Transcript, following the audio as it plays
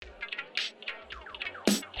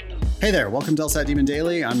Hey there, welcome to LSAT Demon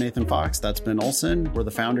Daily. I'm Nathan Fox. That's Ben Olson. We're the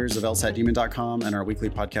founders of LSATdemon.com and our weekly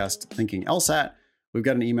podcast, Thinking LSAT. We've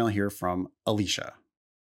got an email here from Alicia.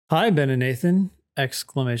 Hi, Ben and Nathan!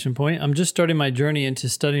 Exclamation point. I'm just starting my journey into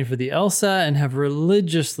studying for the LSAT and have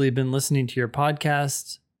religiously been listening to your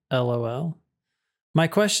podcast. LOL. My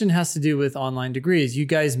question has to do with online degrees. You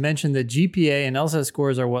guys mentioned that GPA and LSAT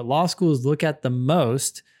scores are what law schools look at the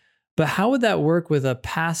most, but how would that work with a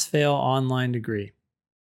pass-fail online degree?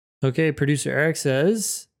 Okay, producer Eric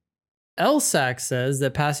says, LSAC says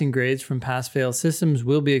that passing grades from pass-fail systems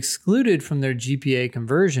will be excluded from their GPA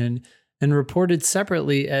conversion and reported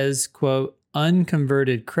separately as, quote,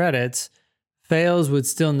 unconverted credits. Fails would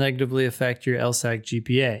still negatively affect your LSAC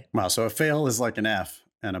GPA. Wow, so a fail is like an F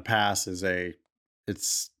and a pass is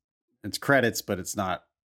it's credits, but it's not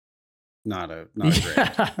a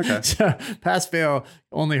grade. Okay. So pass-fail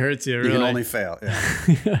only hurts you, really. You can only fail,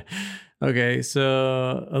 yeah. Okay,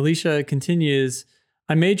 so Alicia continues,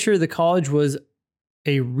 I made sure the college was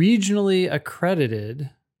regionally accredited,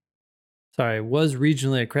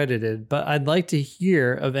 but I'd like to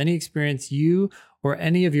hear of any experience you or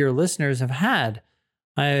any of your listeners have had.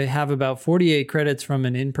 I have about 48 credits from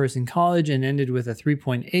an in-person college and ended with a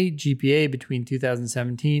 3.8 GPA between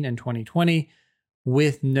 2017 and 2020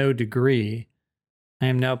 with no degree. I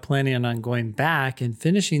am now planning on going back and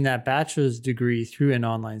finishing that bachelor's degree through an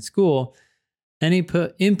online school. Any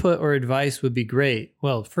input or advice would be great.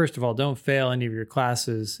 Well, first of all, don't fail any of your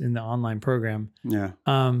classes in the online program. Yeah.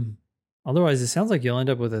 Otherwise, it sounds like you'll end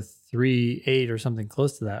up with a 3.8 or something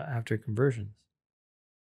close to that after conversions.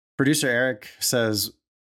 Producer Eric says,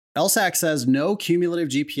 LSAC says no cumulative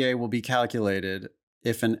GPA will be calculated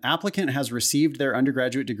if an applicant has received their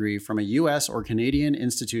undergraduate degree from a U.S. or Canadian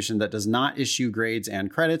institution that does not issue grades and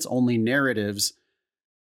credits, only narratives,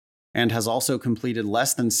 and has also completed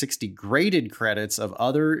less than 60 graded credits of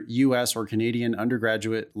other U.S. or Canadian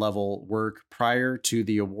undergraduate level work prior to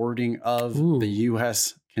the awarding of the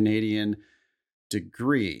U.S. Canadian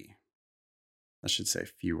degree. I should say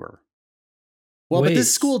fewer. Well, but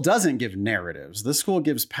this school doesn't give narratives. This school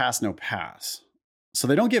gives pass, no pass. So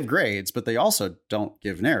they don't give grades, but they also don't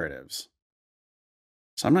give narratives.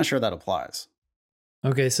 So I'm not sure that applies.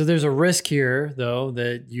 Okay, so there's a risk here, though,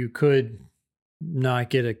 that you could not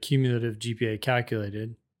get a cumulative GPA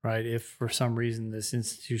calculated, right? If for some reason this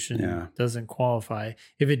institution doesn't qualify.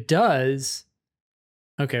 If it does,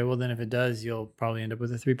 okay, well then if it does, you'll probably end up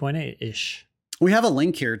with a 3.8-ish. We have a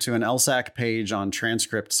link here to an LSAC page on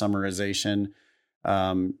transcript summarization.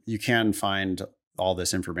 You can find all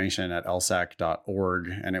this information at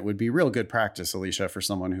lsac.org. And it would be real good practice, Alicia, for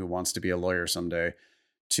someone who wants to be a lawyer someday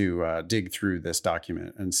to dig through this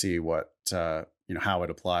document and see what, how it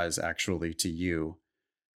applies actually to you.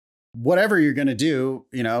 Whatever you're going to do,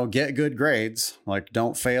 get good grades, like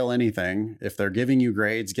don't fail anything. If they're giving you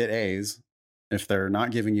grades, get A's. If they're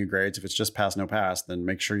not giving you grades, if it's just pass, no pass, then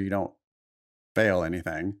make sure you don't fail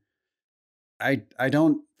anything. I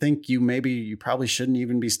don't think you probably shouldn't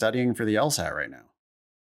even be studying for the LSAT right now.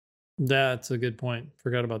 That's a good point.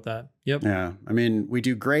 Forgot about that. Yep. Yeah. I mean, we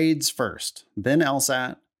do grades first, then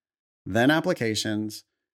LSAT, then applications,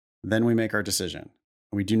 then we make our decision.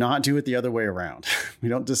 We do not do it the other way around. We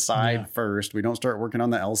don't decide first. We don't start working on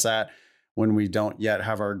the LSAT when we don't yet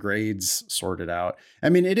have our grades sorted out. I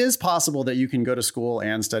mean, it is possible that you can go to school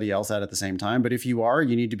and study LSAT at the same time, but if you are,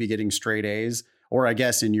 you need to be getting straight A's. Or I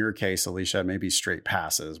guess in your case, Alicia, maybe straight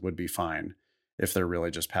passes would be fine if they're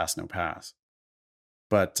really just pass, no pass.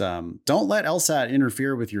 But don't let LSAT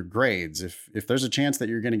interfere with your grades. If there's a chance that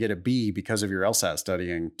you're going to get a B because of your LSAT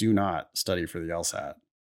studying, do not study for the LSAT.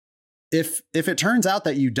 If it turns out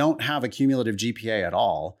that you don't have a cumulative GPA at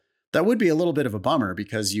all, that would be a little bit of a bummer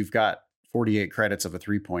because you've got 48 credits of a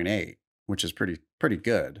 3.8, which is pretty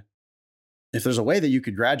good. If there's a way that you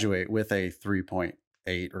could graduate with a 3.8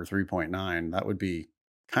 or 3.9, that would be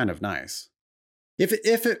kind of nice. If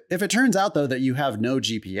it turns out though that you have no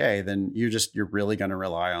GPA, then you're really going to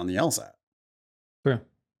rely on the LSAT. Sure.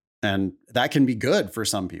 And that can be good for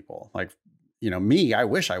some people. Like, me, I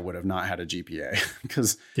wish I would have not had a GPA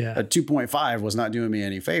because a 2.5 was not doing me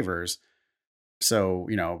any favors. So,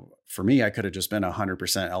 for me, I could have just been 100%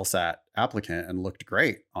 LSAT applicant and looked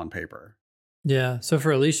great on paper. Yeah. So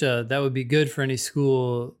for Alicia, that would be good for any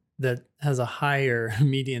school that has a higher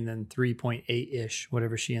median than 3.8-ish,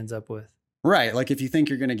 whatever she ends up with. Right. Like if you think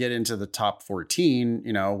you're going to get into the top 14,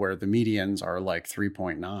 where the medians are like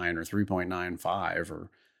 3.9 or 3.95 or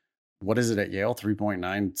what is it at Yale?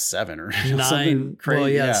 3.97 or 9. something crazy. Well,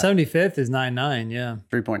 yeah, 75th is 9.9. Yeah.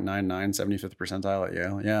 3.99, 75th percentile at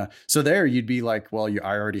Yale. Yeah. So there you'd be like, well,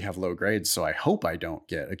 I already have low grades, so I hope I don't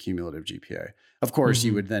get a cumulative GPA. Of course,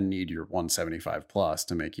 you would then need your 175 plus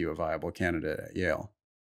to make you a viable candidate at Yale.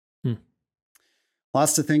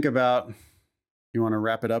 Lots to think about. You want to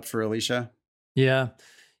wrap it up for Alicia? Yeah.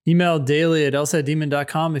 Email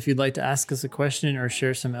daily@lsatdemon.com if you'd like to ask us a question or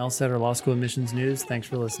share some LSAT or law school admissions news. Thanks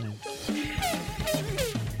for listening.